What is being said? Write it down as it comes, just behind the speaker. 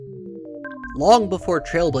long before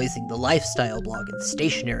trailblazing the lifestyle blog and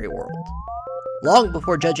stationery world, long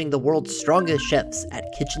before judging the world's strongest chefs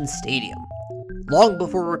at Kitchen Stadium, long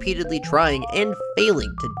before repeatedly trying and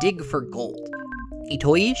failing to dig for gold,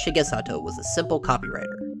 Itoi Shigesato was a simple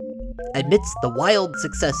copywriter. Amidst the wild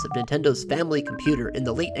success of Nintendo's family computer in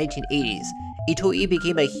the late 1980s, Itoi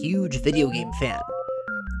became a huge video game fan.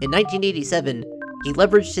 In 1987, he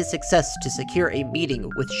leveraged his success to secure a meeting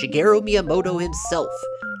with Shigeru Miyamoto himself,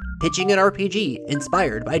 pitching an RPG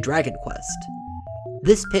inspired by Dragon Quest.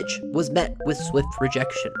 This pitch was met with swift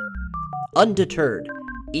rejection. Undeterred,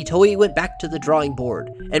 Itoi went back to the drawing board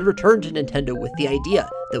and returned to Nintendo with the idea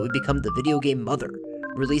that would become the video game mother,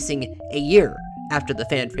 releasing a year after the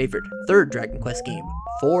fan-favorite third Dragon Quest game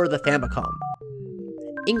for the Famicom.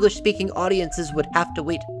 English-speaking audiences would have to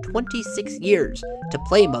wait 26 years to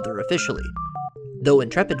play Mother officially, though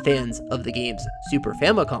intrepid fans of the game's Super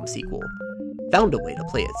Famicom sequel found a way to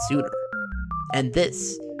play it sooner. And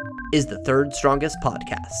this is the Third Strongest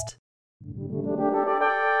Podcast.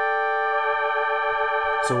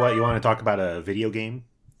 So what, you want to talk about a video game?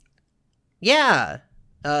 Yeah!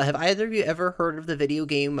 Have either of you ever heard of the video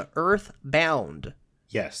game EarthBound?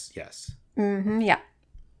 Yes. Mm-hmm, yeah.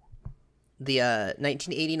 The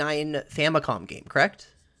 1989 Famicom game,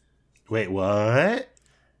 correct? Wait, what?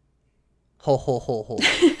 Ho.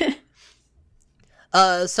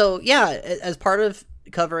 So yeah, as part of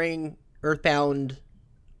covering EarthBound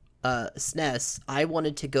SNES, I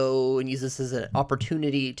wanted to go and use this as an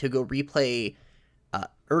opportunity to go replay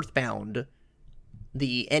EarthBound,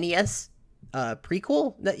 the NES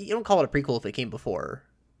prequel. You don't call it a prequel if it came before.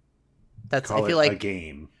 I feel like a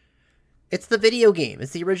game. It's the video game.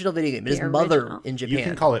 It's the original video game. It is Mother original. in Japan. You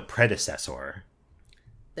can call it predecessor.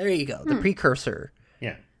 There you go. The precursor.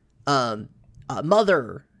 Yeah.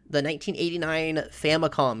 Mother, the 1989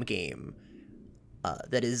 Famicom game.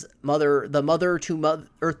 That is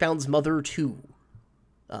EarthBound's Mother 2.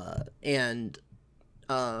 And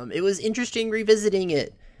it was interesting revisiting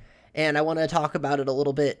it. And I want to talk about it a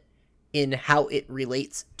little bit in how it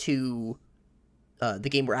relates to the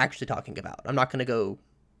game we're actually talking about. I'm not going to go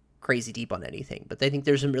crazy deep on anything, but I think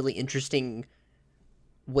there's some really interesting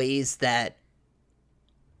ways that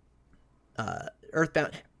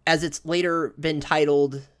EarthBound, as it's later been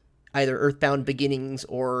titled either EarthBound Beginnings,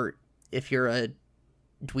 or if you're a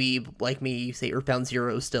dweeb like me, you say EarthBound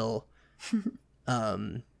Zero still,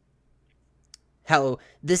 how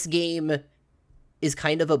this game is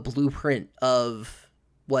kind of a blueprint of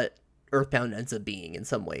what EarthBound ends up being in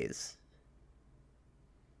some ways.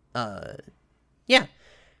 Yeah.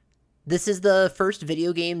 This is the first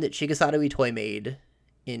video game that Shigesato Itoi made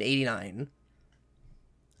in 89.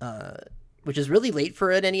 Which is really late for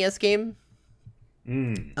an NES game.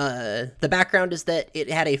 The background is that it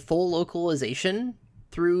had a full localization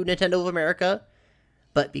through Nintendo of America,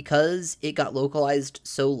 but because it got localized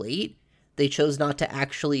so late, they chose not to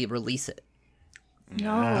actually release it.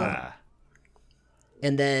 No.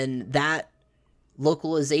 And then that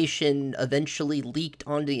localization eventually leaked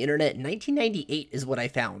onto the internet in 1998 is what I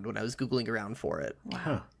found when I was Googling around for it.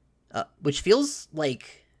 Wow. Which feels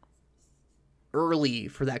like early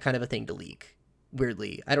for that kind of a thing to leak.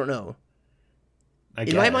 Weirdly. I don't know.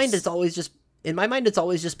 In my mind, it's always just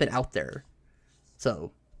been out there.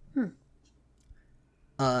 So.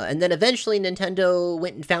 And then eventually Nintendo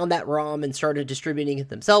went and found that ROM and started distributing it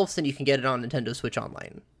themselves, and you can get it on Nintendo Switch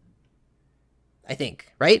Online. I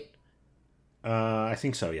think, right? I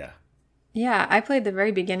think so, yeah. Yeah, I played the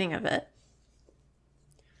very beginning of it.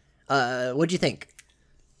 What'd you think?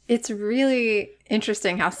 It's really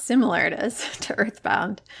interesting how similar it is to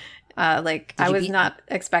EarthBound. I was not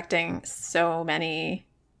expecting so many,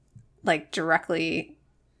 direct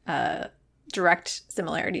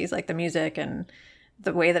similarities, like the music and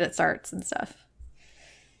the way that it starts and stuff.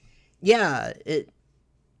 Yeah,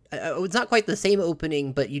 it's not quite the same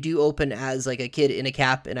opening, but you do open as a kid in a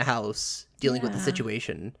cap in a house dealing with the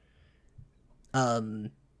situation. Did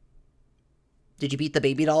you beat the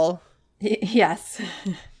baby doll? Yes.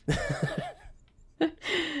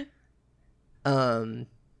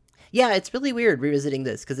 Yeah, it's really weird revisiting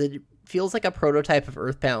this because it feels like a prototype of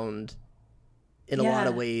EarthBound in a lot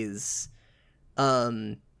of ways.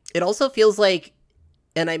 It also feels like,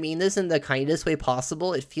 and I mean this in the kindest way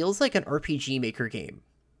possible, it feels like an RPG Maker game.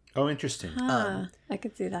 Oh, interesting. I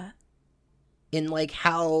could see that. In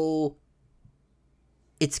how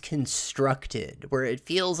it's constructed, where it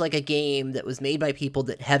feels like a game that was made by people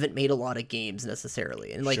that haven't made a lot of games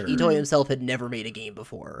necessarily. And Sure. Itoi himself had never made a game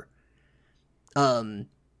before. The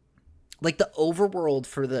overworld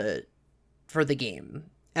for the game,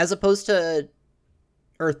 as opposed to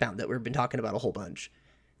EarthBound that we've been talking about a whole bunch,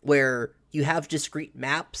 where you have discrete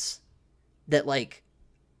maps that, like,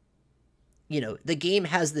 the game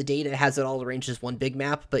has the data, has it all arranged as one big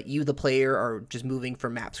map, but you, the player, are just moving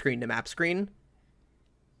from map screen to map screen.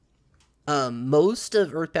 Most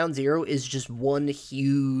of Earthbound Zero is just one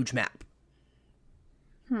huge map.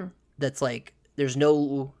 That's, like, there's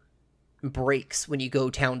no breaks when you go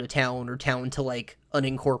town to town or town to, like,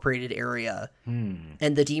 unincorporated area.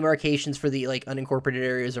 And the demarcations for the, like, unincorporated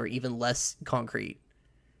areas are even less concrete.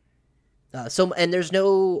 And there's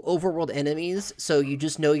no overworld enemies, so you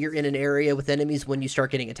just know you're in an area with enemies when you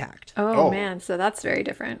start getting attacked. Oh. Man, so that's very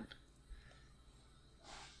different.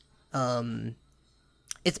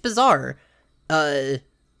 It's bizarre. There's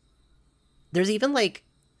even, like...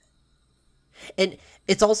 And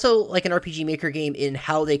it's also like an RPG Maker game in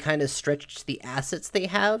how they kind of stretched the assets they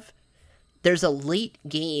have. There's a late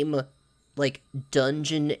game, like,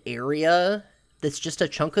 dungeon area that's just a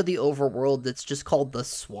chunk of the overworld that's just called the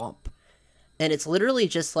Swamp. And it's literally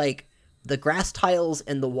just, like, the grass tiles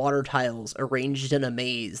and the water tiles arranged in a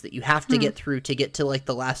maze that you have to get through to get to, like,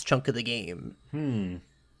 the last chunk of the game. And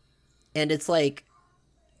it's, like,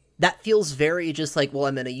 that feels very just like, well,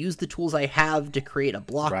 I'm going to use the tools I have to create a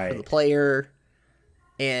block for the player.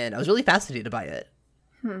 And I was really fascinated by it.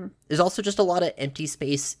 There's also just a lot of empty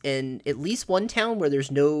space in at least one town where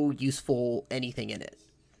there's no useful anything in it.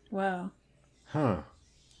 Wow.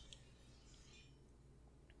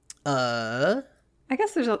 I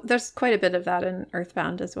guess there's quite a bit of that in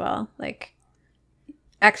Earthbound as well. Like,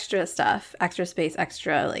 extra stuff, extra space,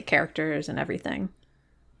 extra, like, characters and everything.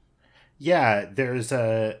 Yeah, there's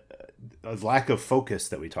a lack of focus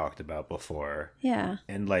that we talked about before. Yeah.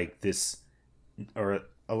 And, like, or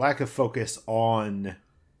a lack of focus on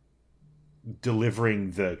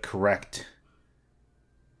delivering the correct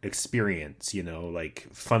experience, like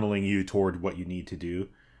funneling you toward what you need to do.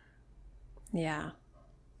 Yeah.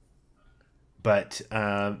 But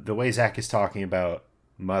the way Zach is talking about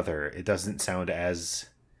Mother, it doesn't sound as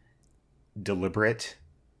deliberate.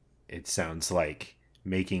 It sounds like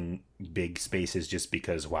making big spaces just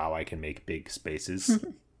because, wow, I can make big spaces.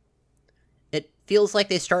 It feels like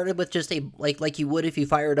they started with just a, like you would if you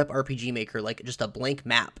fired up RPG Maker, like just a blank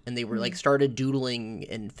map, and they were like started doodling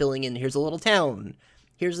and filling in, here's a little town,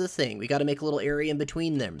 here's this thing, we got to make a little area in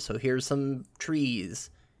between them, so here's some trees.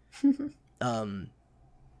 And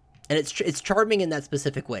it's charming in that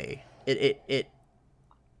specific way. It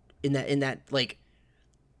in that like,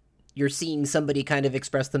 you're seeing somebody kind of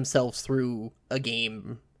express themselves through a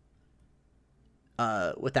game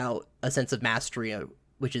without a sense of mastery,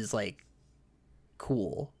 which is, like,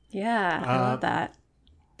 cool. Yeah, I love that.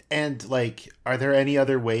 And, like, are there any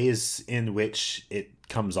other ways in which it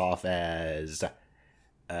comes off as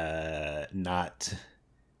not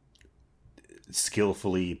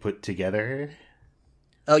skillfully put together?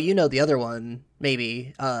 Oh, the other one,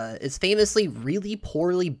 maybe. It's famously really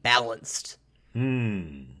poorly balanced.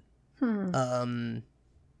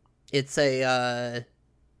 It's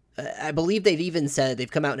I believe they've even said,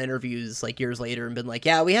 they've come out in interviews like years later and been like,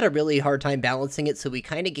 yeah, we had a really hard time balancing it, so we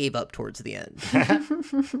kind of gave up towards the end.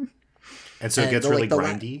 And so it gets really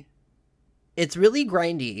grindy? It's really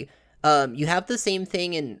grindy. You have the same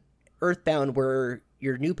thing in Earthbound where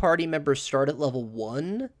your new party members start at level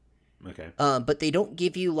 1. Okay. But they don't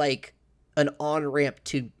give you, like, an on-ramp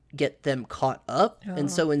to get them caught up. Oh.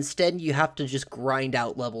 And so instead you have to just grind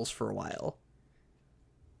out levels for a while.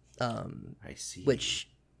 I see. Which,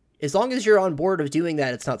 as long as you're on board of doing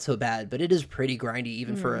that, it's not so bad. But it is pretty grindy,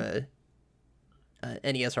 even for a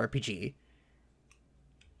NES RPG.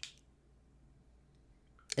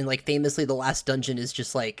 And, like, famously, the last dungeon is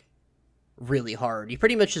just, like, really hard. You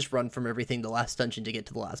pretty much just run from everything the last dungeon to get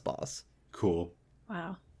to the last boss. Cool.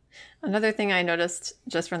 Wow. Another thing I noticed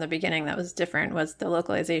just from the beginning that was different was the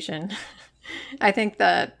localization. I think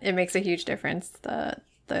that it makes a huge difference, the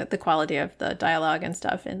quality of the dialogue and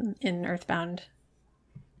stuff in Earthbound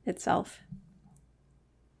itself.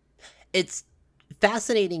 It's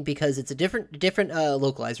fascinating because it's a different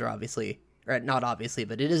localizer, obviously. Or not obviously,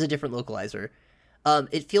 but it is a different localizer.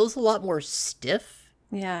 It feels a lot more stiff.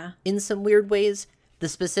 Yeah. In some weird ways. The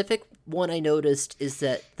specific one I noticed is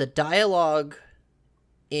that the dialogue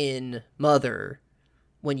in Mother,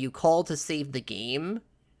 when you call to save the game,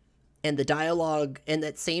 and the dialogue, and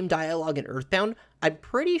that same dialogue in Earthbound, I'm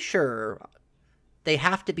pretty sure they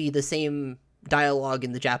have to be the same dialogue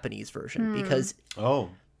in the Japanese version, because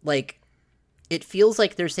like, it feels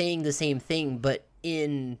like they're saying the same thing, but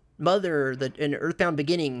in Mother, in Earthbound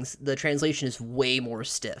Beginnings, the translation is way more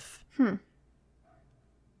stiff.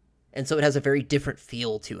 And so it has a very different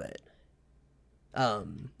feel to it.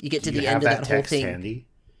 You get to the end of that whole thing. Handy?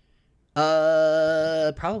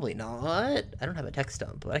 Probably not. I don't have a text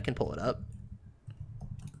dump, but I can pull it up.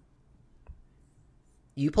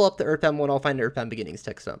 You pull up the EarthBound one, I'll find the EarthBound Beginnings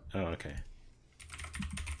text dump. Oh, okay.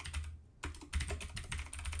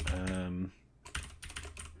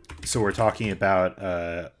 So we're talking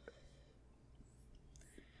about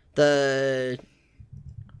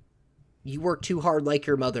you work too hard like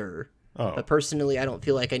your mother. Oh. But personally, I don't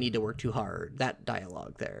feel like I need to work too hard. That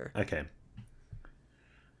dialogue there. Okay.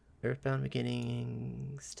 EarthBound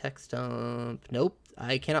Beginnings text dump. Nope,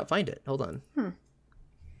 I cannot find it. Hold on.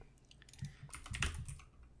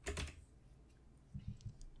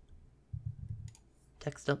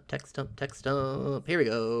 Text dump, text dump, text dump. Here we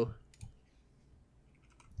go.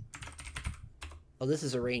 Oh, this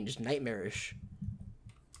is arranged nightmarish.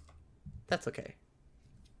 That's okay.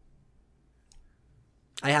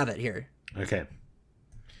 I have it here. Okay.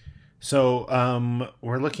 So,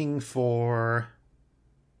 we're looking for...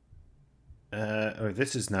 or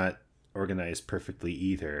this is not organized perfectly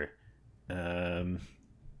either.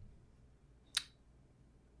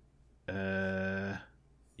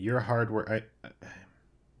 Your hard work...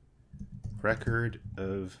 record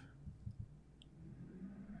of...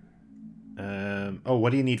 oh,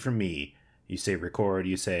 what do you need from me? You say record,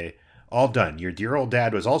 you say... All done. Your dear old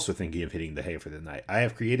dad was also thinking of hitting the hay for the night. I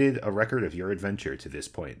have created a record of your adventure to this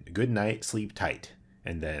point. Good night, sleep tight.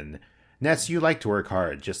 And then, Ness, you like to work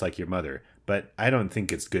hard, just like your mother, but I don't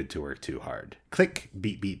think it's good to work too hard. Click,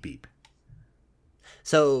 beep, beep, beep.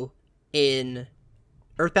 So, in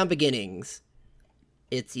EarthBound Beginnings,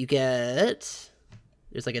 you get...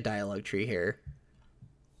 There's like a dialogue tree here.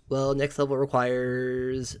 Well, next level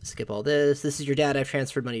requires... Skip all this. This is your dad. I've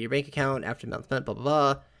transferred money to your bank account. After amount spent, blah, blah,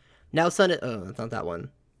 blah. Now, son... Oh, it's not that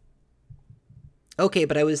one. Okay,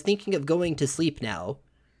 but I was thinking of going to sleep now.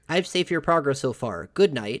 I've saved your progress so far.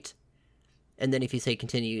 Good night. And then if you say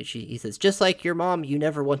continue, he says, just like your mom, you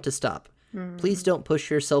never want to stop. Please don't push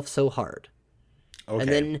yourself so hard. Okay. And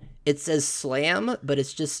then it says slam, but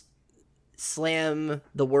it's just slam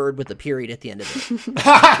the word with a period at the end of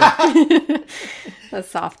it. A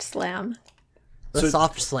soft slam. The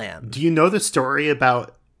soft slam. Do you know the story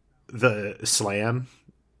about the slam?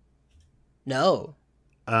 No.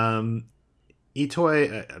 Itoi,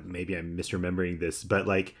 maybe I'm misremembering this, but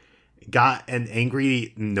like got an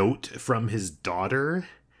angry note from his daughter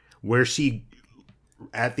where she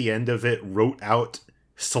at the end of it wrote out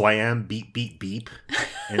slam beep beep beep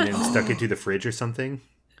and then stuck it to the fridge or something.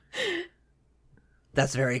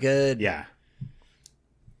 That's very good. Yeah.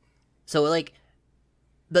 So like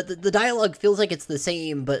the dialogue feels like it's the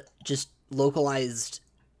same but just localized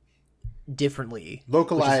differently.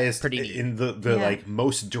 Localized pretty neat. In the like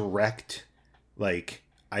most direct like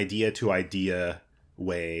idea to idea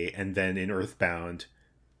way, and then in EarthBound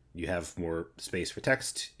you have more space for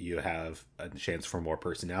text, you have a chance for more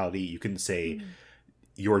personality. You can say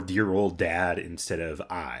your dear old dad instead of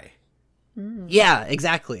I. Yeah,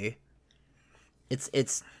 exactly.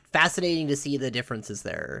 It's fascinating to see the differences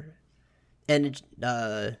there. And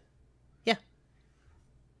yeah.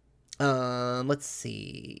 Let's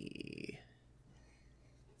see.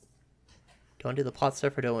 Do I want to do the plot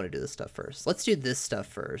stuff or do I want to do this stuff first? Let's do this stuff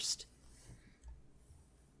first.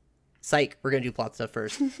 Psych, we're gonna do plot stuff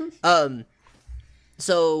first.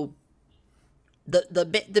 So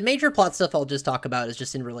the major plot stuff I'll just talk about is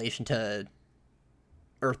just in relation to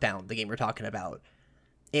EarthBound, the game we're talking about.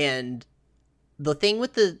 And the thing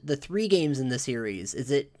with the 3 games in the series is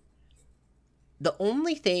that the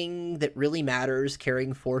only thing that really matters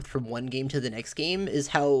carrying forth from one game to the next game is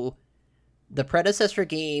how the predecessor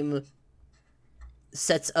game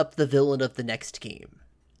sets up the villain of the next game,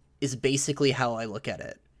 is basically how I look at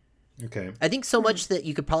it. Okay. I think so much that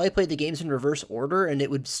you could probably play the games in reverse order and it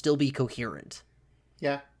would still be coherent.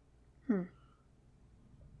 Yeah.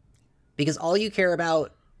 Because all you care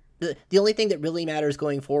about, the only thing that really matters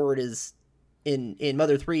going forward is in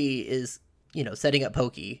Mother 3 is, setting up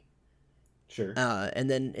Pokey. Sure. And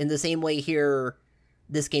then in the same way here,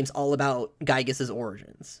 this game's all about Gygas's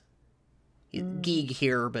origins. He's Geeg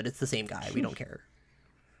here, but it's the same guy. We don't care.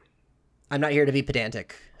 I'm not here to be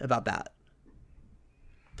pedantic about that.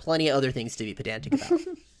 Plenty of other things to be pedantic about.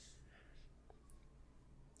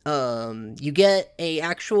 You get a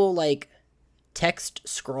actual, text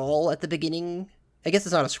scroll at the beginning. I guess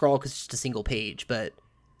it's not a scroll because it's just a single page, but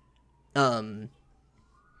I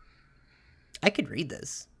could read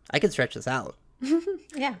this. I could stretch this out.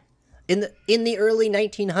 Yeah. In the early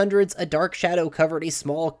 1900s, a dark shadow covered a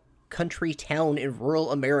small country town in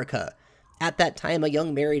rural America. At that time, a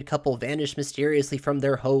young married couple vanished mysteriously from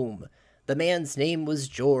their home. The man's name was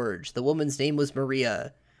George. The woman's name was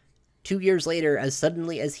Maria. 2 years later, as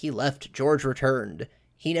suddenly as he left, George returned.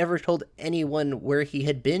 He never told anyone where he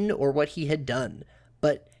had been or what he had done,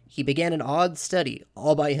 but he began an odd study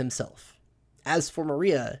all by himself. As for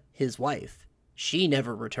Maria, his wife, she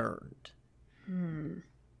never returned. And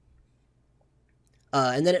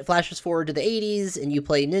then it flashes forward to the 80s, and you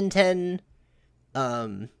play Ninten,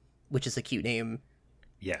 which is a cute name.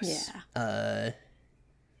 Yes. Yeah.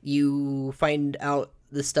 You find out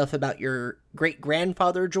the stuff about your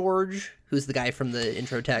great-grandfather, George, who's the guy from the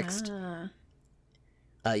intro text.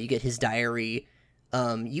 You get his diary.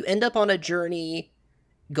 You end up on a journey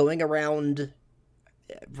going around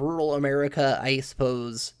rural America, I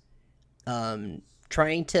suppose,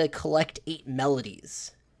 trying to collect 8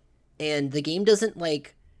 melodies. And the game doesn't,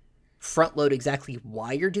 like, front-load exactly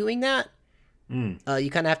why you're doing that. You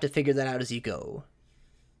kind of have to figure that out as you go.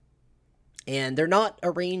 And they're not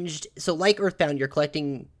arranged... So, like EarthBound, you're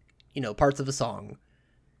collecting, parts of a song.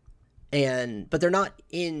 But they're not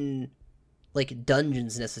in, like,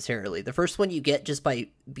 dungeons, necessarily. The first one you get just by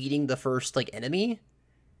beating the first, like, enemy.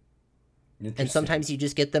 And sometimes you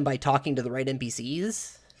just get them by talking to the right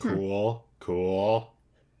NPCs. Cool. Well,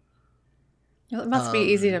 it must be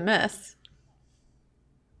easy to miss.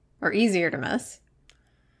 Or easier to miss.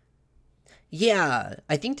 Yeah,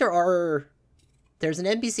 I think there's an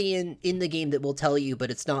NPC in the game that will tell you, but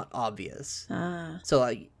it's not obvious. So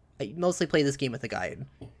I mostly play this game with a guide.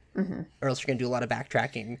 Or else you're going to do a lot of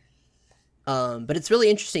backtracking. But it's really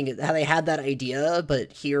interesting how they had that idea,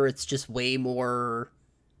 but here it's just way more...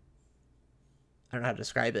 I don't know how to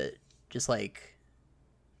describe it. Just, like,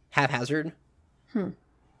 haphazard.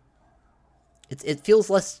 It feels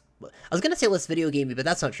less... I was going to say less video gamey, but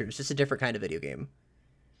that's not true. It's just a different kind of video game.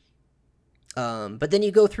 But then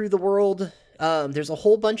you go through the world. There's a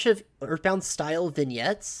whole bunch of Earthbound-style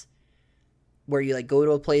vignettes where you, like, go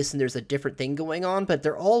to a place and there's a different thing going on, but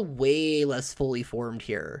they're all way less fully formed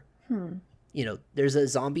here. There's a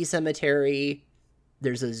zombie cemetery.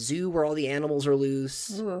 There's a zoo where all the animals are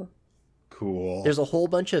loose. Ooh. Cool. There's a whole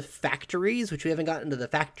bunch of factories, which we haven't gotten to the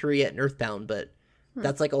factory yet in Earthbound, but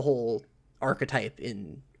that's like a whole archetype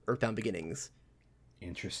in Earthbound Beginnings.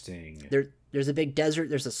 Interesting. There's a big desert,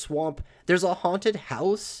 there's a swamp, there's a haunted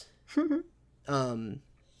house. But,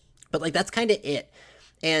 like, that's kind of it.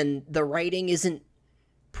 And the writing isn't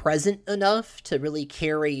present enough to really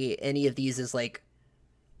carry any of these as, like,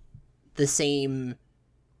 the same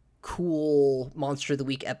cool Monster of the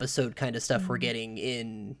Week episode kind of stuff we're getting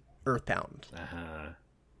in Earthbound.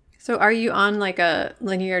 So are you on, like, a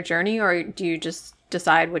linear journey, or do you just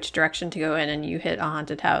decide which direction to go in and you hit a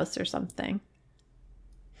haunted house or something?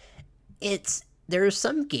 There's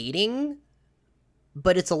some gating,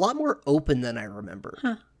 but it's a lot more open than I remember.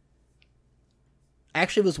 I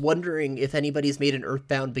actually was wondering if anybody's made an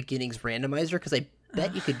Earthbound Beginnings randomizer, because I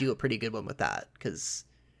bet you could do a pretty good one with that, because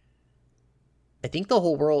I think the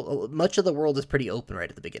whole world, much of the world is pretty open right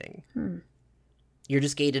at the beginning. You're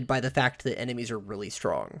just gated by the fact that enemies are really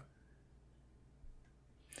strong.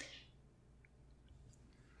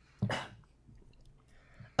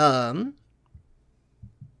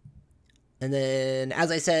 And then, as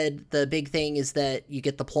I said, the big thing is that you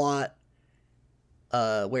get the plot,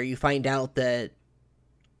 where you find out that...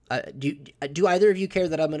 do either of you care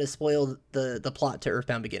that I'm going to spoil the plot to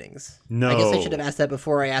Earthbound Beginnings? No. I guess I should have asked that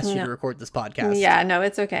before I asked you to record this podcast. Yeah, no,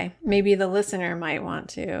 it's okay. Maybe the listener might want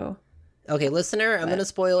to. Okay, listener, I'm going to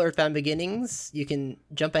spoil Earthbound Beginnings. You can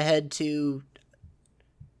jump ahead to...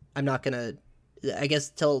 I'm not going to... I guess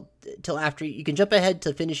till after... You can jump ahead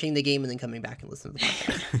to finishing the game and then coming back and listen to the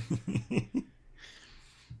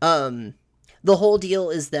podcast. The whole deal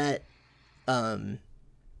is that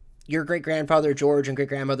your great-grandfather George and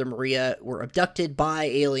great-grandmother Maria were abducted by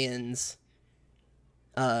aliens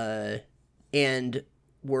and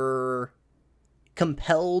were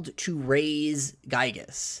compelled to raise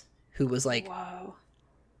Gygus, who was, like,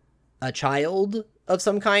 a child of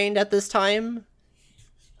some kind at this time.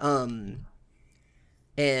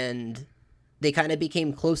 And they kind of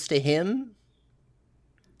became close to him,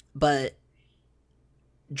 but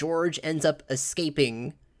George ends up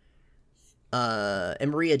escaping,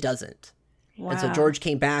 and Maria doesn't. And so George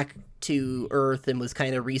came back to Earth and was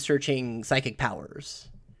kind of researching psychic powers,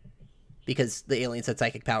 because the aliens had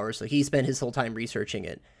psychic powers, so he spent his whole time researching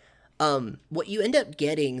it. What you end up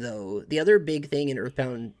getting, though, the other big thing in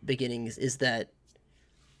Earthbound Beginnings is that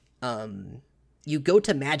you go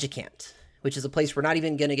to Magicant, which is a place we're not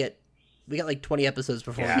even going to get... We got like 20 episodes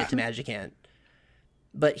before we get to Magicant.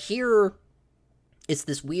 But here, it's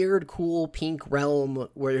this weird, cool, pink realm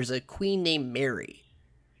where there's a queen named Mary.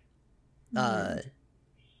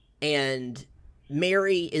 And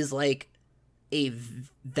Mary is like a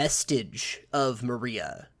vestige of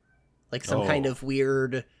Maria, like some kind of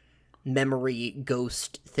weird memory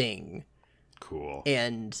ghost thing. Cool.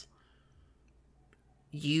 And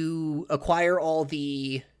you acquire all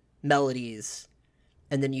the melodies,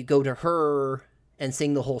 and then you go to her and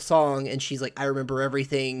sing the whole song, and she's like, I remember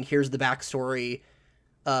everything, here's the backstory.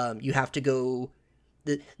 You have to go...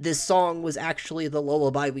 This song was actually the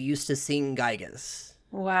lullaby we used to sing Gygas.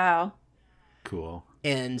 Wow. Cool.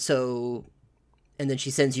 And then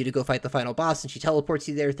she sends you to go fight the final boss, and she teleports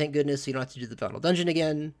you there, thank goodness, so you don't have to do the final dungeon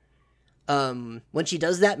again. When she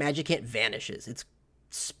does that, Magicant vanishes. It's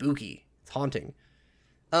spooky. It's haunting.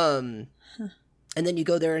 And then you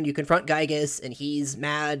go there and you confront Gygas, and he's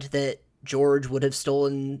mad that George would have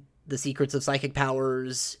stolen the secrets of psychic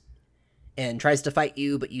powers and tries to fight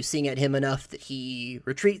you, but you sing at him enough that he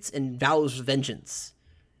retreats and vows vengeance.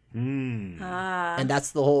 And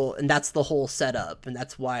that's the whole setup, and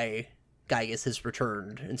that's why Gygas has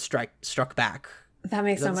returned and struck back. That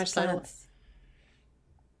makes so much sense.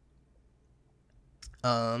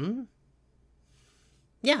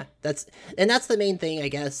 Yeah, that's the main thing, I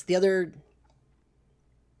guess. The other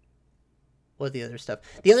stuff?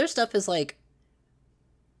 The other stuff is like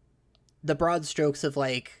the broad strokes of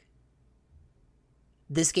like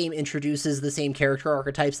this game introduces the same character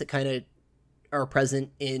archetypes that kind of are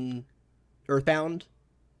present in EarthBound.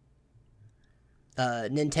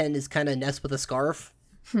 Nintendo is kind of Ness with a scarf.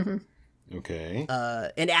 Okay.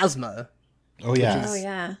 And asthma. Oh yeah. Oh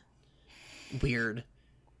yeah. Weird.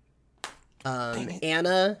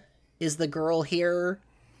 Anna is the girl here,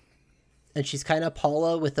 and she's kind of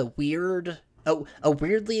Paula with a weirdly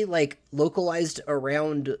like localized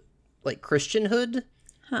around like Christianhood.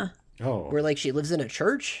 Huh. Oh. Where like she lives in a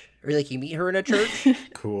church, or like you meet her in a church.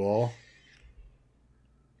 Cool.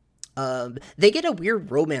 They get a weird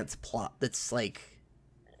romance plot that's like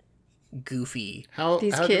goofy. How do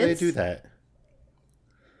they do that?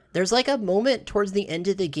 There's like a moment towards the end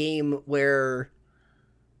of the game where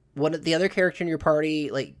one of the other character in your party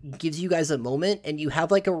like gives you guys a moment, and you have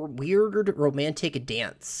like a weird romantic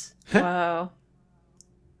dance. Wow.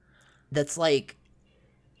 That's like,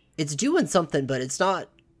 it's doing something, but it's not.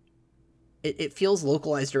 It feels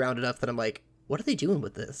localized around enough that I'm like, what are they doing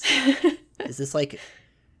with this? Is this like,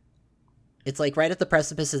 it's like right at the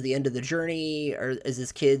precipice of the end of the journey, or is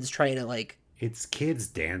this kids trying to like? It's kids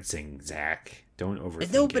dancing, Zach. Don't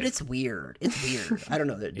overthink No, but it. it's weird. It's weird. I don't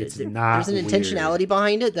know. It's not. There's an intentionality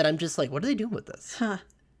behind it that I'm just like, what are they doing with this? Huh.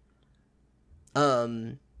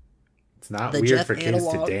 It's not the weird Jeff for kids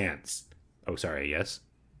analog... to dance. Oh, sorry. Yes.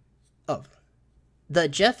 Oh, the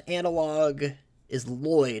Jeff analog is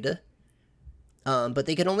Lloyd. But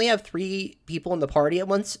they can only have 3 people in the party at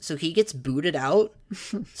once, so he gets booted out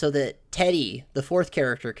so that Teddy, the 4th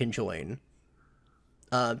character, can join.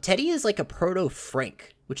 Teddy is like a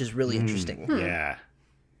proto-Frank, which is really interesting. Yeah.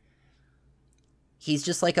 He's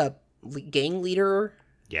just like a gang leader.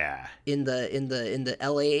 Yeah. In the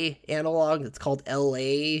LA analog, it's called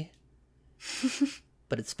LA,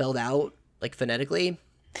 but it's spelled out like phonetically.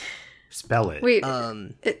 Spell it. Wait, I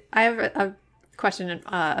have a question,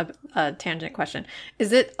 a tangent question.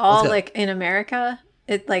 Is it all like in America?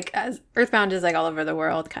 It like as EarthBound is like all over the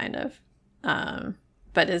world, kind of.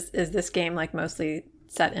 But is this game like mostly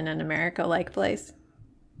set in an America-like place?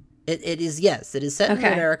 It is, yes. It is set in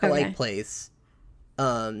an America-like place.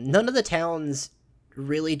 None of the towns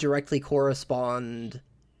really directly correspond,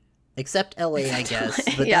 except LA, I guess.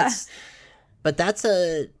 But yeah. that's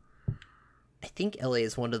I think LA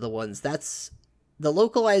is one of the ones. That's the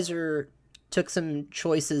localizer took some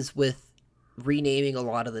choices with renaming a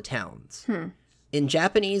lot of the towns. In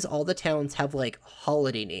Japanese, all the towns have like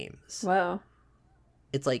holiday names. Whoa.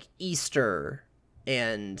 It's like Easter,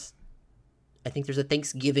 and I think there's a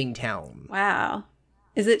Thanksgiving town. Wow.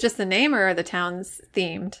 Is it just the name, or are the towns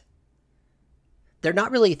themed? They're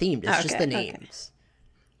not really themed. It's just the names.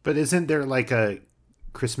 But isn't there like a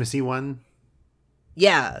Christmassy one?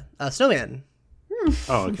 Yeah, Snowman.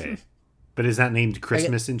 Oh, okay. But is that named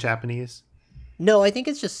Christmas in Japanese? No, I think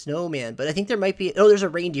it's just Snowman, but I think there might be... Oh, there's a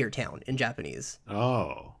reindeer town in Japanese.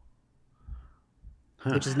 Oh.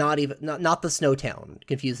 Huh. Which is not even... Not the snow town,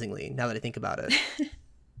 confusingly, now that I think about it.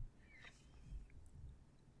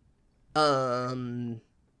 And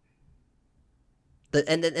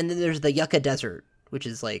then there's the Yucca Desert, which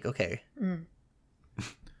is like, okay.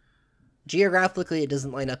 Geographically, it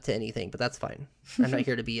doesn't line up to anything, but that's fine. I'm not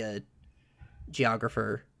here to be a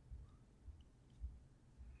geographer.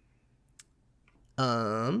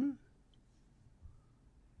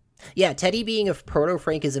 Yeah, Teddy being a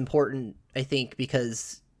proto-Frank is important, I think,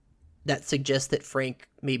 because that suggests that Frank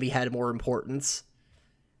maybe had more importance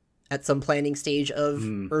at some planning stage of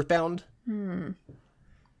Earthbound.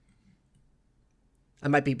 I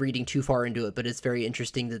might be reading too far into it, but it's very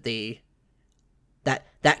interesting that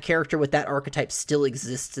that character with that archetype still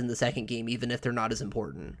exists in the second game, even if they're not as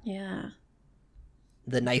important. Yeah.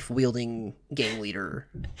 The knife-wielding gang leader.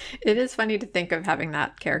 It is funny to think of having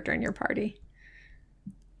that character in your party.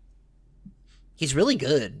 He's really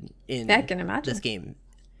good in I can imagine. this game.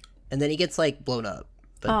 And then he gets, like, blown up.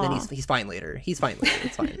 But then he's fine later. He's fine later.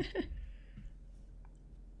 It's fine.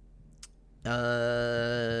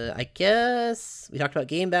 I guess we talked about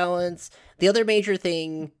game balance. The other major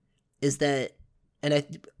thing is that, and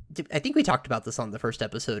I think we talked about this on the first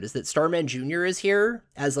episode, is that Starman Jr. is here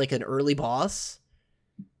as, like, an early boss.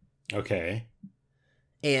 Okay.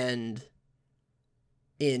 And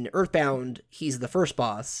in Earthbound, he's the first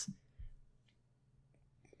boss.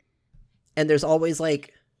 And there's always,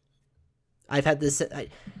 like, I've had this, I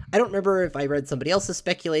don't remember if I read somebody else's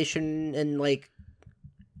speculation and, like,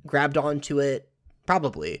 grabbed onto it.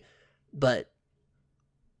 Probably. But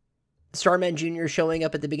Starman Jr. showing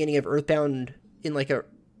up at the beginning of Earthbound in, like, a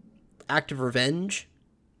act of revenge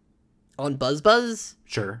on Buzz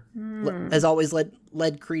Sure. has always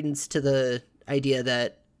led credence to the idea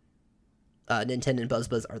that Nintendo and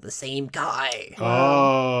Buzz are the same guy.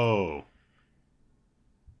 Oh.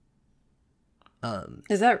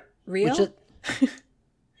 Is that real?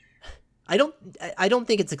 I don't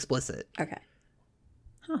think it's explicit. Okay.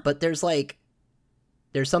 But there's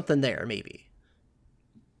something there, maybe.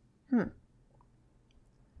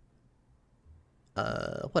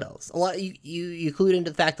 What else? A lot you clued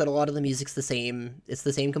into the fact that a lot of the music's the same. It's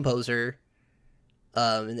the same composer.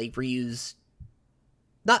 And they reuse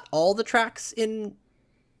not all the tracks in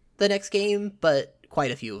the next game, but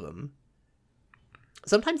quite a few of them.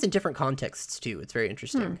 Sometimes in different contexts too. It's very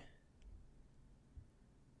interesting.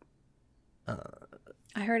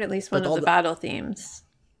 I heard at least one of the battle themes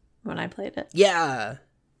when I played it. Yeah.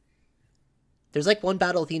 There's like one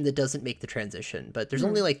battle theme that doesn't make the transition, but there's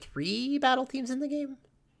only like 3 battle themes in the game.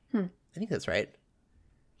 I think that's right.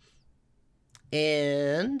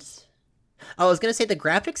 And I was going to say the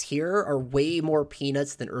graphics here are way more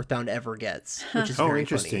peanuts than Earthbound ever gets, which is very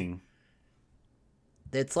interesting.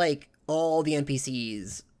 Funny. It's like all the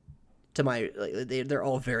NPCs they're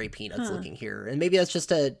all very peanuts looking here. And maybe that's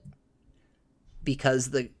just because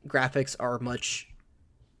the graphics are much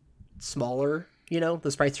smaller, the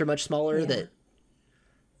sprites are much smaller, that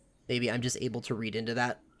maybe I'm just able to read into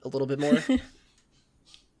that a little bit more.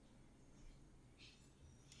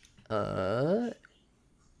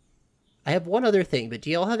 I have one other thing, but do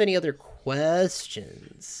y'all have any other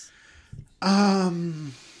questions? I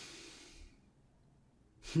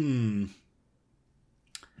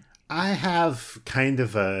have kind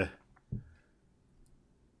of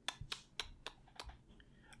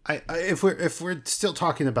if we're still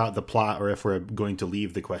talking about the plot, or if we're going to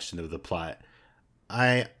leave the question of the plot,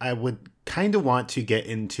 I would kind of want to get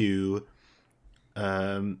into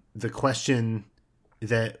the question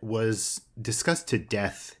that was discussed to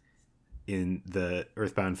death in the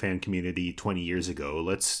Earthbound fan community 20 years ago.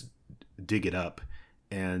 Let's dig it up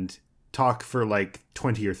and talk for like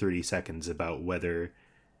 20 or 30 seconds about whether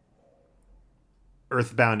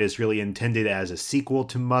Earthbound is really intended as a sequel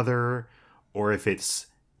to Mother, or if it's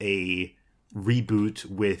a reboot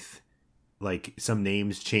with like some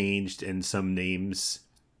names changed and some names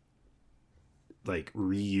like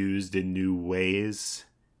reused in new ways.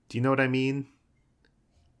 Do you know what I mean?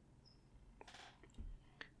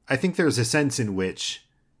 I think there's a sense in which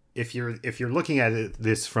if you're looking at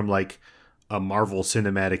this from like a Marvel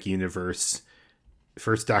Cinematic Universe,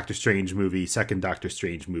 first Doctor Strange movie, second Doctor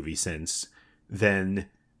Strange movie sense, then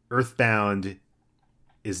Earthbound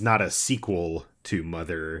is not a sequel to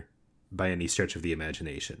Mother by any stretch of the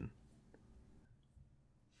imagination.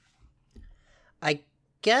 I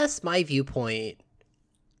guess my viewpoint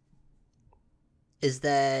is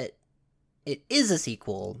that it is a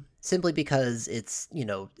sequel simply because it's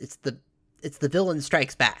the Villain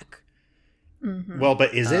Strikes Back. Mm-hmm. Well,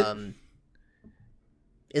 but is it?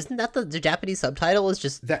 Isn't that the Japanese subtitle? Is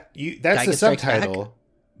just that's Geiger the Strikes subtitle. Back?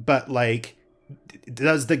 But like,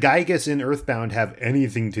 does the Geigus in Earthbound have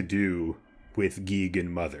anything to do with Geig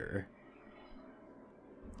and Mother?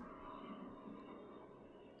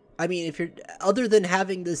 I mean, if you're other than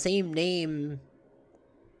having the same name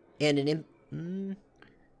and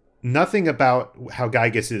nothing about how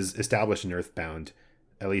Geigus is established in Earthbound,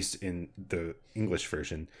 at least in the English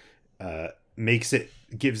version,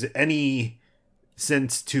 gives any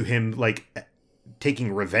sense to him like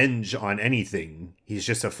taking revenge on anything. He's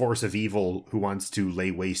just a force of evil who wants to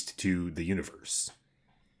lay waste to the universe.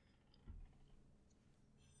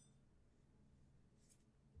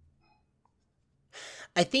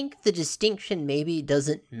 I think the distinction maybe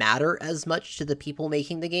doesn't matter as much to the people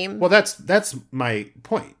making the game. Well, that's my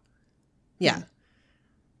point. Yeah.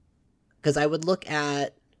 Because I would look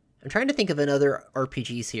at... I'm trying to think of another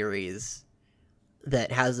RPG series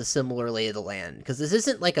that has a similar lay of the land. Because this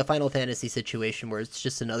isn't like a Final Fantasy situation where it's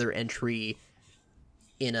just another entry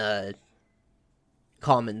in a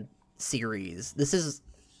common series. This is...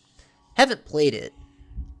 Haven't played it,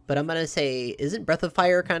 but I'm going to say, isn't Breath of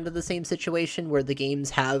Fire kind of the same situation where the games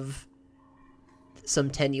have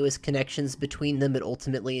some tenuous connections between them, but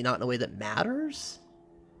ultimately not in a way that matters?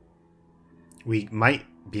 We might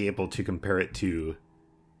be able to compare it to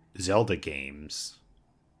Zelda games.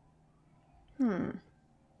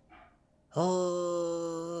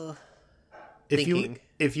 Oh,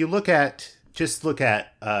 If you look at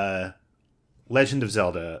Legend of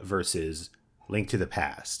Zelda versus Link to the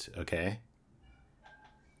Past, okay?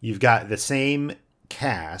 You've got the same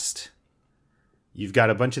cast, you've got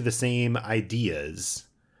a bunch of the same ideas,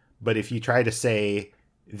 but if you try to say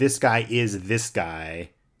this guy is this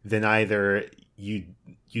guy, then either you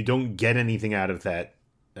don't get anything out of that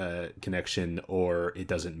connection, or it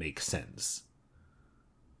doesn't make sense.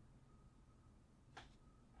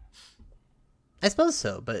 I suppose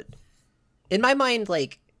so, but in my mind,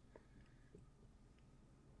 like,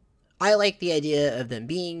 I like the idea of them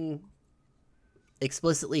being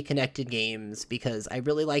explicitly connected games because I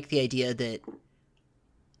really like the idea that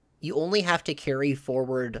you only have to carry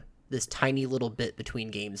forward this tiny little bit between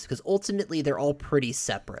games because ultimately they're all pretty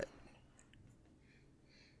separate.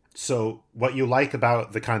 So what you like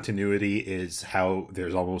about the continuity is how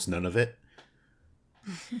there's almost none of it?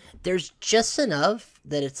 There's just enough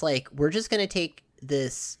that it's like, we're just going to take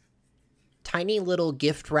this tiny little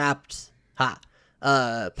gift-wrapped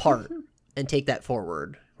part and take that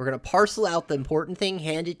forward. We're going to parcel out the important thing,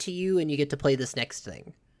 hand it to you, and you get to play this next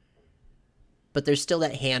thing. But there's still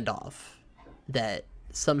that handoff that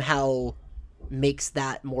somehow makes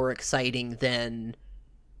that more exciting than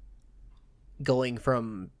going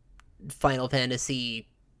from Final Fantasy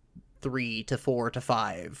 3 to 4 to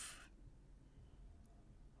 5,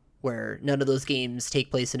 where none of those games take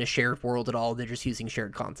place in a shared world at all. They're just using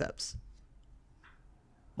shared concepts.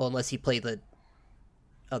 Well, unless you play the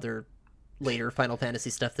other later Final Fantasy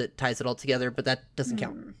stuff that ties it all together, but that doesn't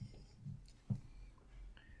count.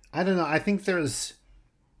 I don't know. I think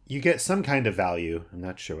you get some kind of value. I'm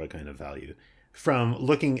not sure what kind of value from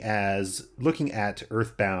looking at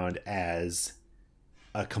EarthBound as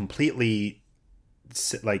a completely,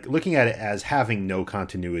 like, looking at it as having no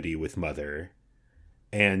continuity with Mother,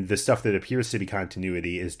 and the stuff that appears to be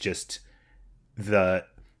continuity is just the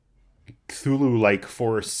Cthulhu-like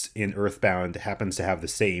force in EarthBound happens to have the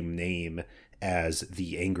same name as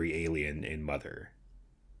the angry alien in Mother.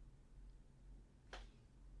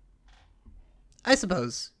 I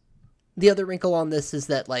suppose. The other wrinkle on this is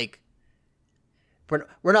that, like,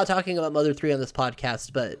 we're not talking about Mother 3 on this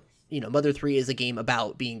podcast, but, you know, Mother 3 is a game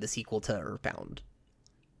about being the sequel to EarthBound.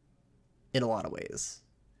 In a lot of ways.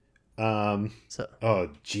 So. Oh,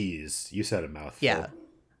 geez. You said a mouthful. Yeah.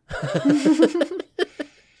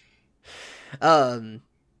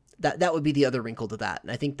 That would be the other wrinkle to that.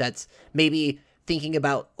 And I think that's maybe thinking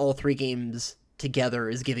about all three games together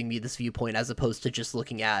is giving me this viewpoint as opposed to just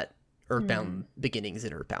looking at EarthBound beginnings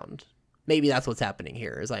in EarthBound. Maybe that's what's happening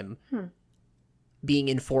here, is I'm being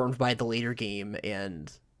informed by the later game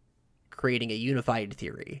and creating a unified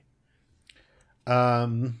theory.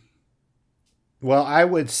 Well, I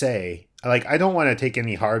would say, like, I don't want to take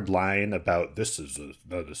any hard line about this is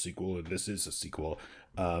not a sequel and this is a sequel,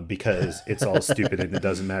 because it's all stupid and it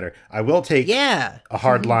doesn't matter. I will take a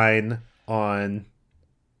hard line on...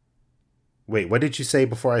 Wait, what did you say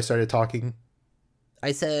before I started talking?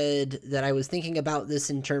 I said that I was thinking about this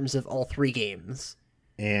in terms of all three games.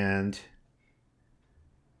 And...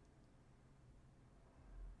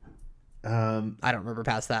 I don't remember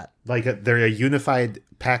past that. Like they're a unified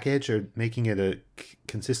package, or making it a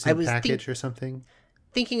consistent package or something?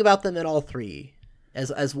 Thinking about them in all three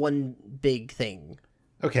as one big thing.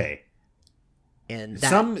 Okay. And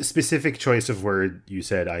some specific choice of word you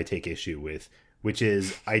said I take issue with, which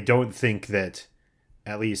is I don't think that,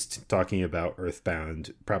 at least talking about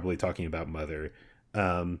EarthBound, probably talking about Mother,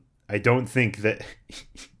 I don't think that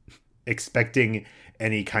expecting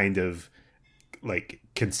any kind of like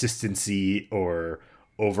consistency or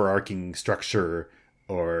overarching structure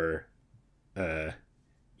or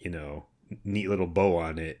neat little bow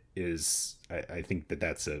on it is, I think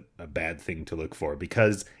that's a bad thing to look for,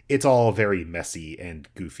 because it's all very messy and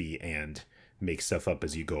goofy and make stuff up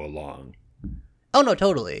as you go along. Oh no,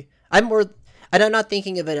 totally. I'm not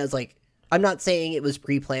thinking of it as like I'm not saying it was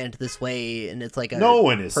pre-planned this way and it's like a no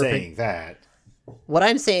one is perfect... saying that. What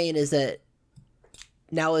I'm saying is that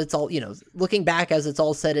now it's all, looking back as it's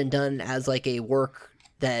all said and done as like a work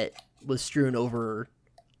that was strewn over,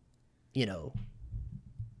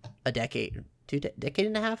 a decade, decade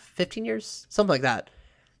and a half, 15 years, something like that.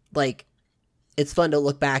 Like, it's fun to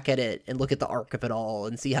look back at it and look at the arc of it all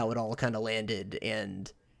and see how it all kind of landed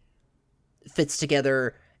and fits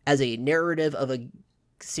together as a narrative of a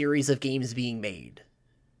series of games being made.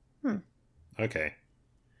 Okay.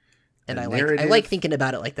 And I like thinking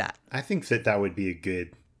about it like that. I think that would be a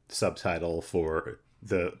good subtitle for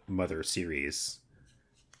the Mother series.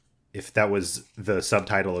 If that was the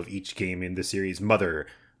subtitle of each game in the series, Mother,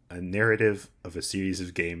 a narrative of a series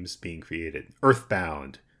of games being created.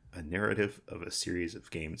 EarthBound, a narrative of a series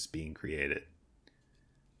of games being created.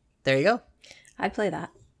 There you go. I'd play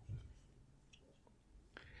that.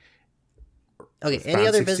 Okay, EarthBound any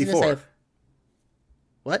other 64. business I have...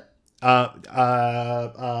 What?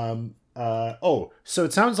 So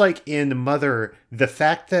it sounds like in Mother, the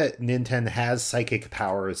fact that Nintendo has psychic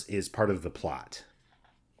powers is part of the plot.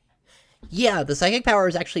 Yeah, the psychic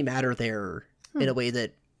powers actually matter there in a way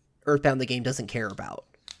that EarthBound the game doesn't care about.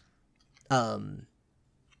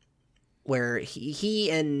 Where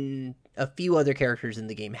he and a few other characters in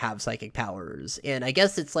the game have psychic powers, and I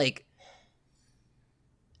guess it's like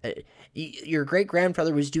your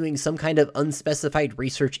great-grandfather was doing some kind of unspecified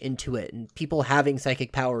research into it, and people having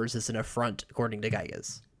psychic powers is an affront, according to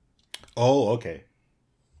Gygas. Oh, okay.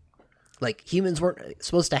 Like, humans weren't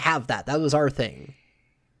supposed to have that. That was our thing.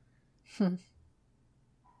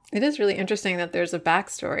 It is really interesting that there's a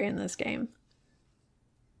backstory in this game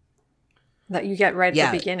that you get right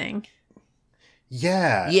at the beginning.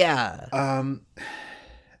 Yeah. Yeah.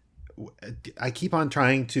 I keep on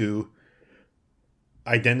trying to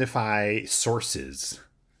identify sources,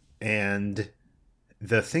 and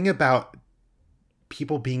the thing about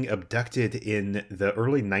people being abducted in the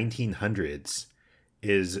early 1900s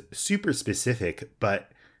is super specific,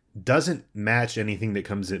 but doesn't match anything that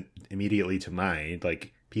comes immediately to mind.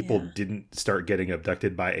 Like, people didn't start getting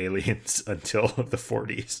abducted by aliens until the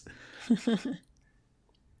 40s.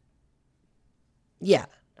 Yeah,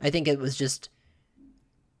 I think it was just...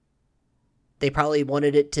 They probably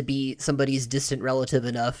wanted it to be somebody's distant relative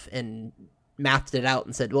enough and mathed it out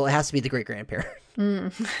and said, well, it has to be the great-grandparent.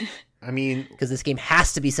 I mean... Because this game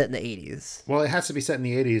has to be set in the 80s. Well, it has to be set in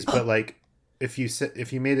the 80s, but, like, if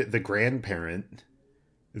you made it the grandparent,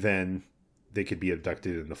 then they could be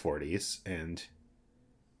abducted in the 40s, and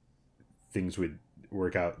things would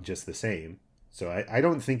work out just the same. So I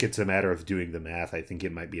don't think it's a matter of doing the math. I think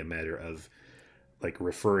it might be a matter of, like,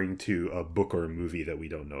 referring to a book or a movie that we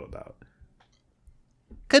don't know about.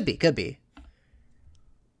 Could be.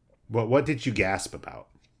 What did you gasp about?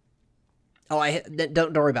 Oh,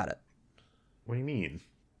 don't worry about it. What do you mean?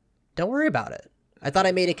 Don't worry about it. I thought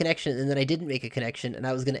I made a connection, and then I didn't make a connection, and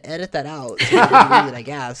I was going to edit that out so I didn't know that I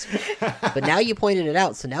gasped. But now you pointed it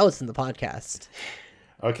out, so now it's in the podcast.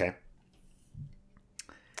 Okay.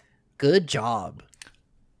 Good job.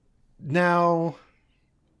 Now,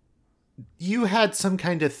 you had some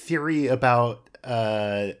kind of theory about,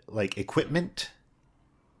 like, equipment?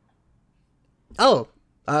 Oh,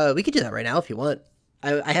 we could do that right now if you want.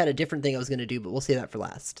 I had a different thing I was going to do, but we'll save that for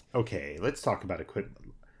last. Okay, let's talk about equipment.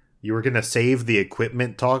 You were going to save the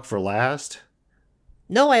equipment talk for last?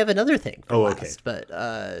 No, I have another thing for last, okay.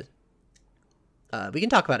 But we can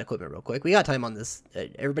talk about equipment real quick. We got time on this.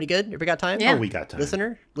 Everybody good? Everybody got time? Yeah. Oh, we got time.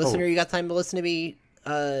 Listener, you got time to listen to me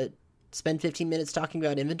spend 15 minutes talking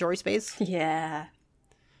about inventory space? Yeah.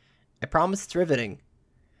 I promise it's riveting.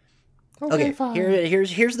 Okay, fine.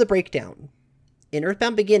 Here's the breakdown. In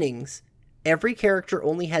EarthBound Beginnings, every character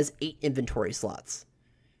only has 8 inventory slots.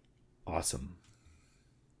 Awesome.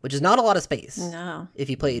 Which is not a lot of space. No. If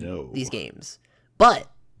you played these games.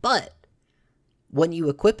 But when you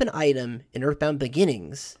equip an item in EarthBound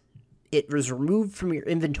Beginnings, it was removed from your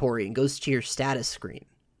inventory and goes to your status screen.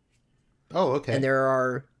 Oh, okay. And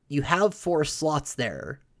you have 4 slots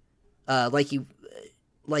there, like you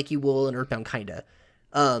will in EarthBound, kinda.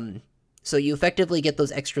 So you effectively get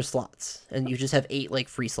those extra slots, and you just have 8 like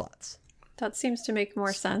free slots. That seems to make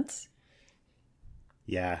more sense.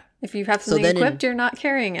 Yeah. If you have something equipped, you're not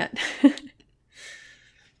carrying it.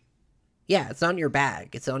 Yeah, it's not on your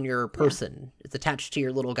bag. It's on your person. Yeah. It's attached to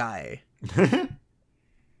your little guy. Then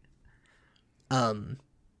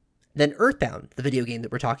EarthBound, the video game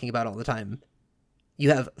that we're talking about all the time,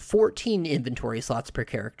 you have 14 inventory slots per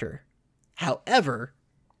character. However,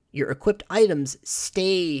 your equipped items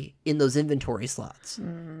stay in those inventory slots.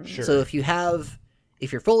 Sure. So if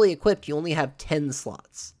you're fully equipped, you only have 10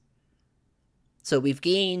 slots. So we've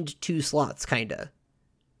gained 2 slots, kinda,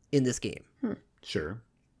 in this game. Sure.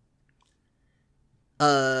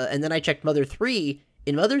 And then I checked Mother 3.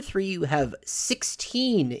 In Mother 3, you have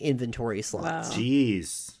 16 inventory slots. Wow.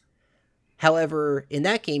 Jeez. However, in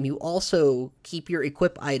that game, you also keep your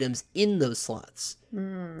equip items in those slots.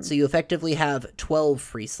 So you effectively have 12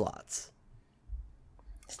 free slots.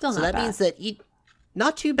 Still So not that bad. means that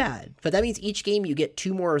not too bad, but that means each game you get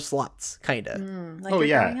 2 more slots, kinda. Like Oh, you're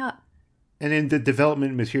yeah. growing up. And in the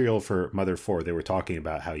development material for Mother 4, they were talking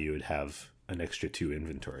about how you would have an extra 2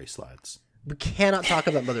 inventory slots. We cannot talk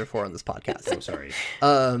about Mother 4 on this podcast. Oh, sorry.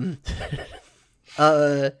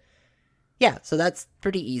 Yeah, so that's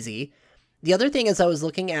pretty easy. The other thing is I was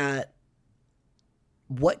looking at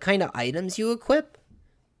what kind of items you equip.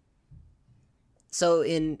 So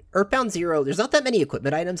in EarthBound 0, there's not that many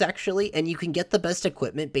equipment items, actually, and you can get the best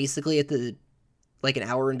equipment basically at an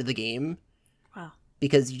hour into the game, Wow.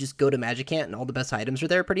 because you just go to Magicant and all the best items are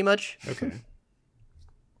there, pretty much. Okay.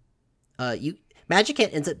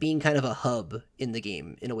 Magicant ends up being kind of a hub in the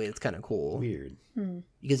game in a way that's kind of cool. Weird.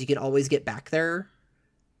 Because you can always get back there.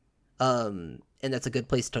 And that's a good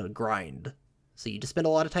place to grind. So you just spend a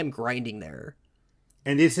lot of time grinding there.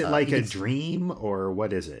 And is it like you a can- dream, or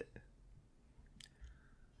what is it?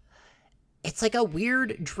 It's like a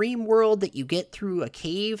weird dream world that you get through a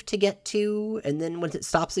cave to get to, and then when it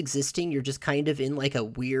stops existing, you're just kind of in like a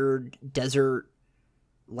weird desert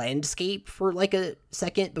landscape for like a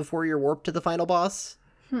second before you're warped to the final boss.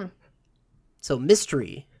 So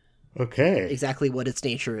mystery, Okay. exactly what its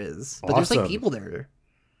nature is. But there's like Awesome. people there.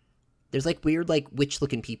 There's like weird like witch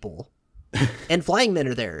looking people. And flying men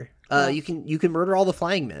are there. You can murder all the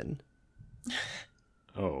flying men.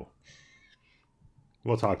 Oh.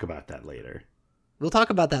 We'll talk about that later. We'll talk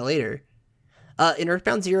about that later. In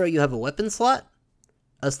EarthBound 0, you have a weapon slot,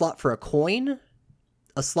 a slot for a coin,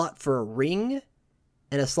 a slot for a ring,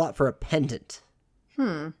 and a slot for a pendant.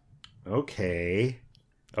 Okay.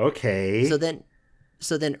 Okay. So then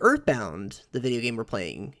EarthBound, the video game we're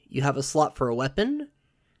playing, you have a slot for a weapon,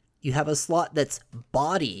 you have a slot that's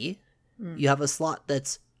body, you have a slot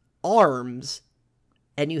that's arms,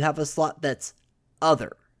 and you have a slot that's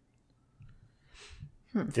other.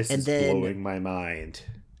 This and is then- blowing my mind.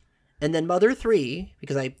 And then Mother 3,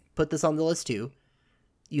 because I put this on the list too,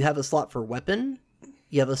 you have a slot for weapon,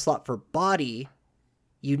 you have a slot for body,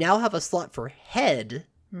 you now have a slot for head,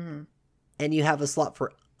 and you have a slot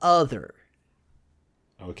for other.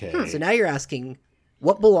 Okay. So now you're asking,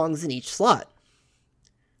 what belongs in each slot?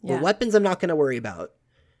 Yeah. Well, weapons I'm not going to worry about.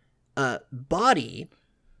 Body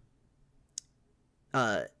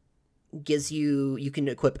gives you can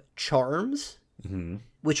equip charms,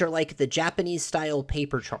 which are like the Japanese style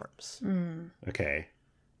paper charms. Okay.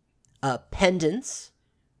 Pendants,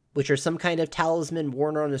 which are some kind of talisman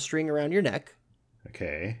worn on a string around your neck.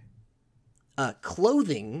 Okay.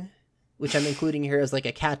 Clothing, which I'm including here as like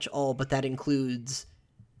a catch-all, but that includes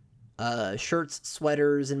shirts,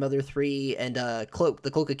 sweaters in Mother 3, and cloak,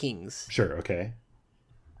 the Cloak of Kings, Sure. Okay.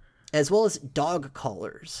 as well as dog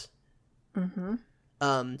collars.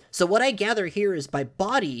 So what I gather here is by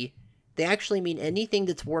body, they actually mean anything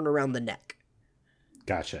that's worn around the neck.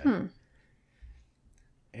 Gotcha.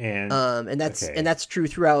 And And okay. that's true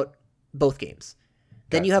throughout both games.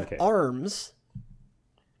 Then you have Okay. arms,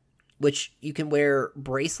 which you can wear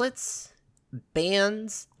bracelets,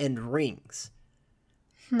 bands, and rings.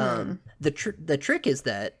 The trick is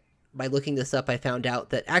that by looking this up, I found out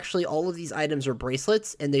that actually all of these items are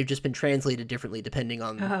bracelets, and they've just been translated differently depending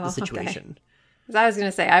on the okay. situation. 'Cause I was going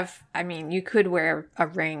to say, I mean, you could wear a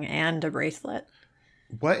ring and a bracelet.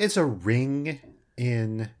 what is a ring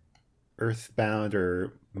in Earthbound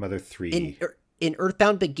or Mother 3? In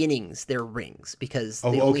EarthBound Beginnings, they're rings because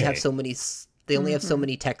Oh, they only okay. have so many. They only have so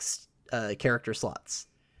many text character slots.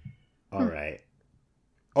 All right.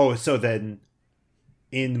 Oh, so then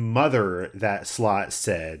in Mother, that slot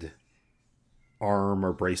said arm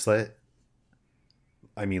or bracelet?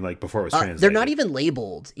 I mean, like before it was translated. They're not even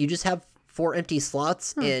labeled. You just have 4 empty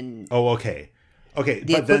slots, and Oh, okay. Okay,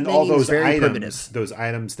 The but then all equipment is those very items, primitive. those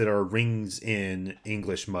items that are rings in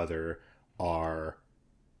English Mother are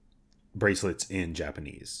bracelets in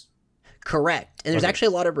Japanese. correct. And there's Okay. actually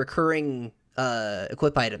a lot of recurring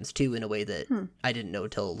equip items too, in a way that I didn't know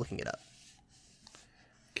until looking it up.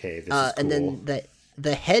 Okay, this is cool. And then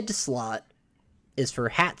the head slot is for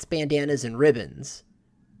hats, bandanas, and ribbons.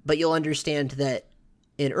 But you'll understand that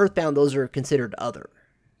in EarthBound, those are considered other.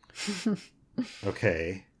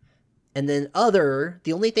 Okay. And then other,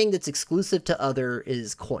 the only thing that's exclusive to other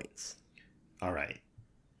is coins. All right.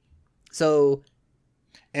 So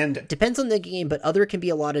And depends on the game, but other can be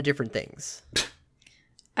a lot of different things.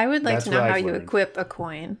 I would like That's to know what how I've you learned. equip a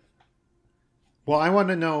coin. Well, I want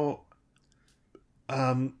to know,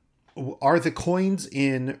 are the coins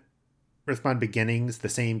in Earthbound Beginnings the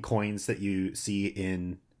same coins that you see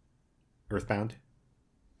in Earthbound?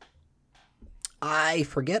 I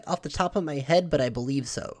forget off the top of my head, but I believe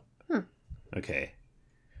so. Okay.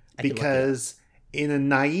 I can look it up. Because in a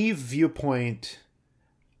naive viewpoint,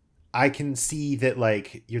 I can see that,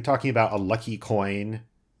 like, you're talking about a lucky coin.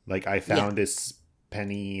 Like, I found this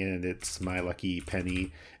penny and it's my lucky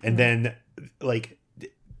penny. And then, like,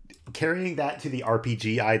 carrying that to the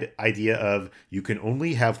RPG idea of you can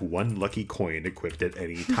only have one lucky coin equipped at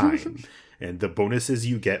any time. And the bonuses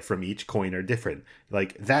you get from each coin are different.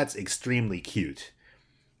 Like, that's extremely cute.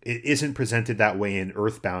 It isn't presented that way in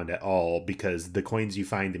Earthbound at all, because the coins you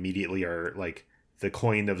find immediately are, like, the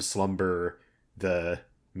coin of slumber, the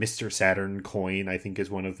Mr. Saturn coin, I think is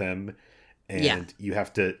one of them. And you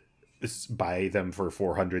have to buy them for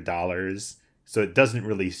 $400. So it doesn't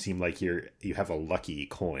really seem like you have a lucky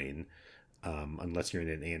coin, unless you're in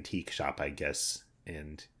an antique shop, I guess.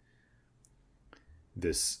 And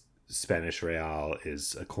this Spanish real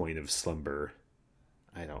is a coin of slumber.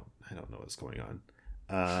 I don't know what's going on.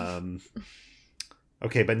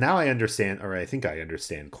 Okay, but now I understand, or I think I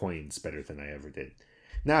understand coins better than I ever did.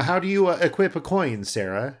 Now, how do you equip a coin,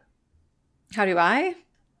 Sarah? How do I?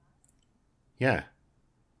 Yeah,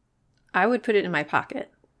 I would put it in my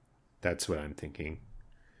pocket. that's what I'm thinking.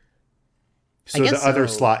 I So the guess other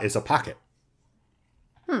so. slot is a pocket.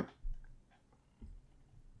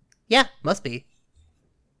 Yeah, must be.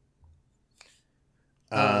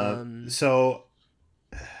 So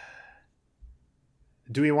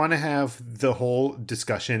do we want to have the whole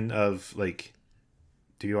discussion of, like,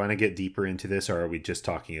 do you want to get deeper into this, or are we just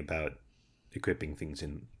talking about equipping things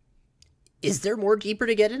in? Is there more deeper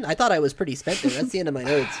to get in? I thought I was pretty spent there. That's the end of my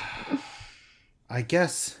notes. I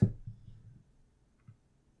guess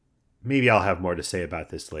maybe I'll have more to say about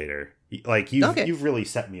this later. Like, you've really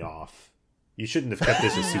set me off. You shouldn't have kept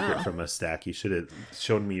this a secret from us, Stack. You should have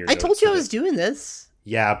shown me your I notes told you I so was doing this.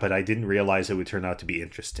 Yeah, but I didn't realize it would turn out to be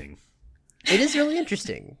interesting. It is really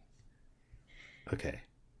interesting. Okay.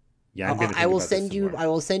 Yeah, I'm gonna. I will send you. I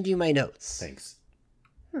will send you my notes. Thanks.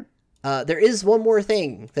 There is one more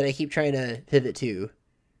thing that I keep trying to pivot to.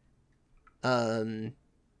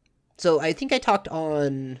 So I think I talked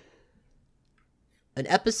on an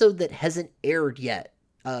episode that hasn't aired yet.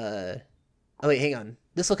 Oh wait, hang on.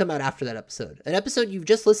 This will come out after that episode. An episode you've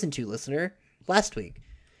just listened to, listener, last week.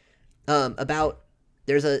 About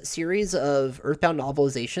there's a series of Earthbound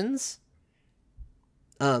novelizations.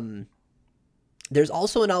 There's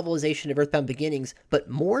also a novelization of Earthbound Beginnings, but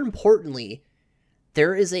more importantly,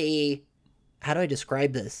 there is a, how do I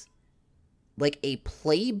describe this? Like a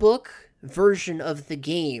playbook version of the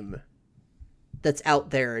game that's out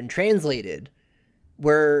there and translated,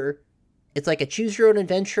 where it's like a choose your own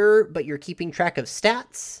adventure, but you're keeping track of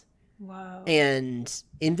stats and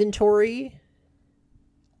inventory.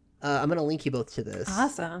 I'm going to link you both to this.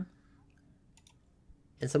 Awesome.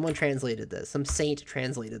 And someone translated this. Some saint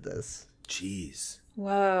translated this. Jeez.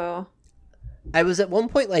 Whoa. I was at one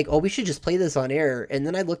point like, oh, we should just play this on air. And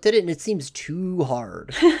then I looked at it and it seems too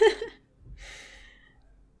hard.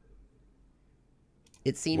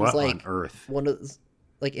 It seems What like on earth? one of those,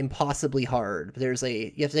 like, impossibly hard.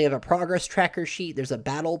 You have to have a progress tracker sheet. There's a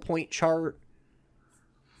battle point chart.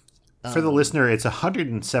 For the listener, it's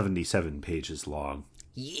 177 pages long.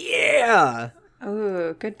 Yeah.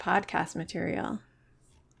 Oh, good podcast material.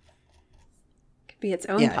 Could be its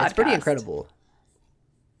own podcast. Yeah, it's pretty incredible.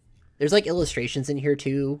 There's like illustrations in here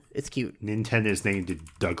too. It's cute. Nintendo is named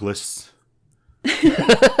Douglas.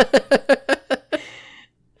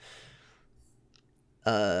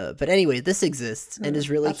 But anyway, this exists and is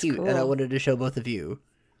really That's cute, cool. and I wanted to show both of you.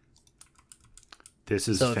 This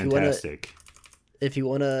is So fantastic. If you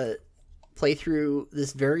want to play through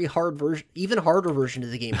this very hard version, even harder version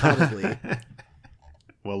of the game, probably.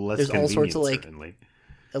 Well, less There's all convenient, sorts of, like, certainly.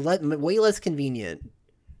 Way less convenient.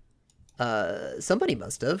 Somebody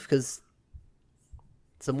must have, because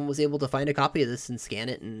someone was able to find a copy of this and scan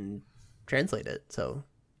it and translate it. So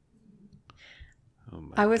Oh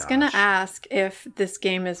my I was going to gosh. ask if this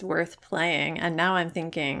game is worth playing, and now I'm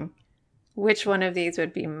thinking which one of these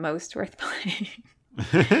would be most worth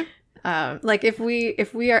playing. Like if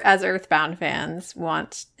we are, as Earthbound fans,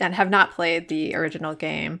 want and have not played the original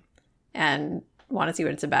game and want to see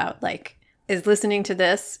what it's about, like, is listening to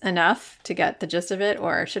this enough to get the gist of it,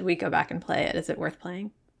 or should we go back and play it? Is it worth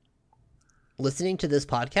playing? listening to this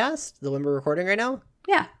podcast, the one we're recording right now,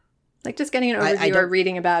 Yeah, like just getting an I overview or don't-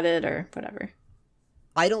 reading about it or whatever.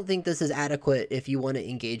 I don't think this is adequate if you want to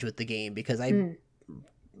engage with the game, because I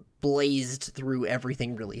blazed through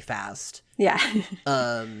everything really fast. Yeah.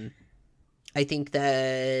 I think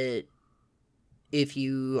that if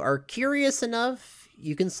you are curious enough,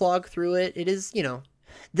 you can slog through it. It is,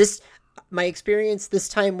 my experience this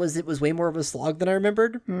time was it was way more of a slog than I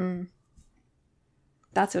remembered.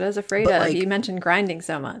 That's what I was afraid of. You mentioned grinding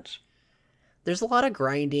so much. There's a lot of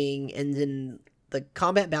grinding, and then the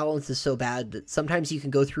combat balance is so bad that sometimes you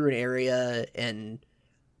can go through an area and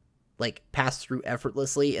like pass through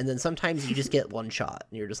effortlessly, and then sometimes you just get one shot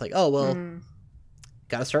and you're just like, oh well,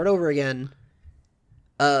 gotta start over again.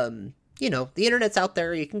 The internet's out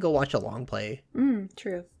there. You can go watch a long play.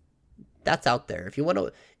 True. That's out there. If you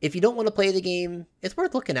don't want to play the game, it's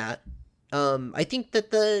worth looking at. I think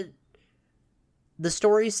that the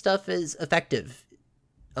story stuff is effective.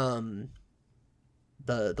 The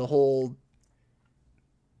whole,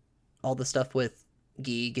 all the stuff with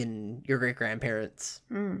Geeg and your great grandparents,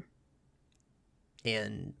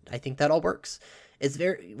 and I think that all works. It's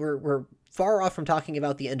we're far off from talking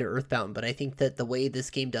about the end of EarthBound, but I think that the way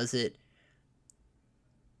this game does it,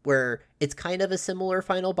 where it's kind of a similar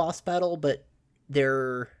final boss battle, but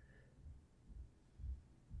they're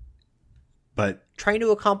trying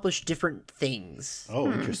to accomplish different things.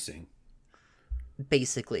 Oh, interesting.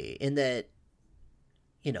 Basically, in that,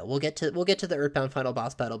 we'll get to the EarthBound final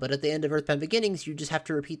boss battle, but at the end of EarthBound Beginnings, you just have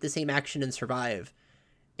to repeat the same action and survive.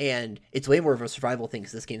 And it's way more of a survival thing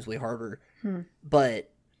because this game's way harder.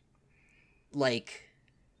 But, like,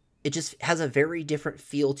 it just has a very different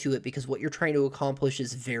feel to it because what you're trying to accomplish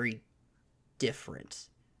is very different.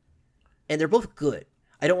 And they're both good.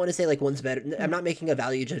 I don't want to say, like, one's better. I'm not making a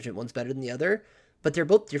value judgment, one's better than the other. But they're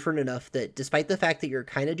both different enough that despite the fact that you're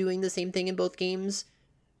kind of doing the same thing in both games,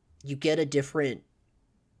 you get a different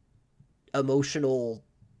emotional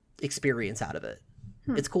experience out of it.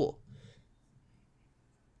 It's cool.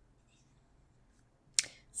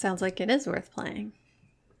 Sounds like it is worth playing.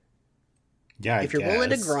 Yeah, if you're willing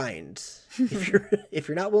to grind. if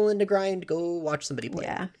you're not willing to grind, go watch somebody play.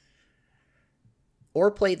 Yeah. Or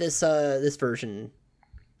play this version.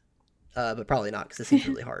 But probably not because this is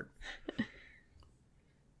really hard.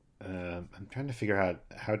 I'm trying to figure out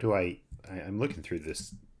how do I'm looking through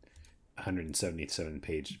this 177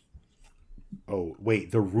 page. Oh,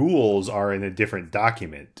 wait, the rules are in a different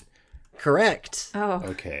document. Correct. Oh.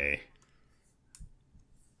 Okay.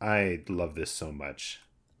 I love this so much.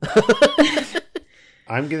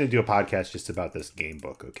 I'm going to do a podcast just about this game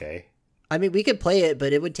book, okay? I mean, we could play it,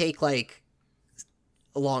 but it would take like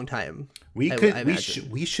a long time. We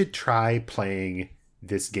should try playing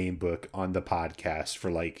this game book on the podcast for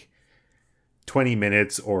like 20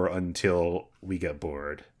 minutes or until we get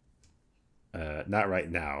bored. Not right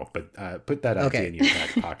now, but put that idea in your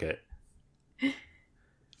back pocket.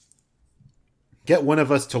 Get one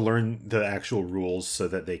of us to learn the actual rules so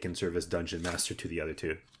that they can serve as dungeon master to the other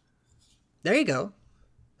two. There you go.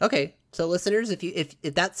 Okay, so listeners, if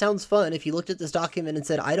that sounds fun, if you looked at this document and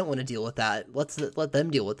said, I don't want to deal with that, let them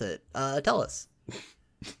deal with it. Tell us.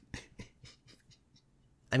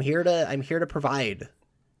 I'm here to provide.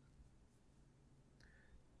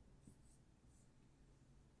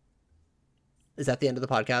 Is that the end of the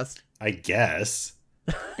podcast? I guess.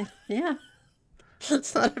 Yeah.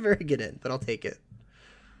 It's not a very good end, but I'll take it.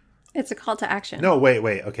 It's a call to action. No,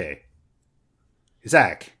 wait. Okay.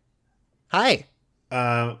 Zach. Hi.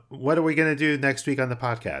 What are we going to do next week on the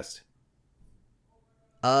podcast?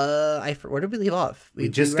 Where did we leave off? We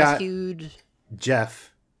just rescued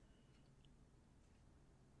Jeff.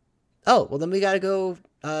 Oh, well then we got to go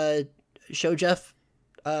show Jeff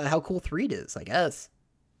how cool 3 is, I guess.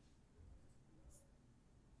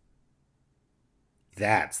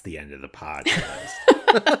 That's the end of the podcast.